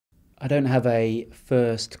I don't have a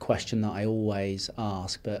first question that I always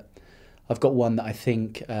ask, but I've got one that I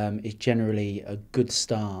think is generally a good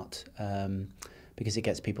start because it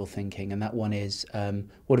gets people thinking, and that one is,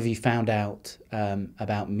 what have you found out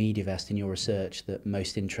about MediaVest in your research that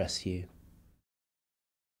most interests you?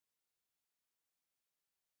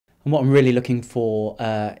 And what I'm really looking for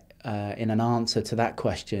in an answer to that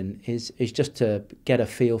question is just to get a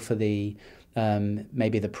feel for the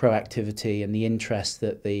maybe the proactivity and the interest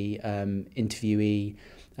that the interviewee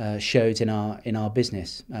shows in our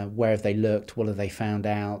business. Where have they looked? What have they found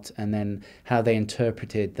out? And then how they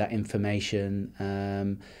interpreted that information,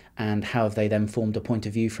 and how have they then formed a point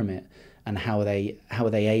of view from it? And how are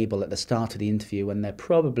they able at the start of the interview, when they're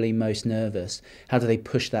probably most nervous, how do they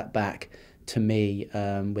push that back to me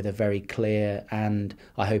with a very clear, and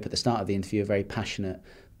I hope at the start of the interview, a very passionate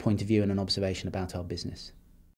point of view and an observation about our business?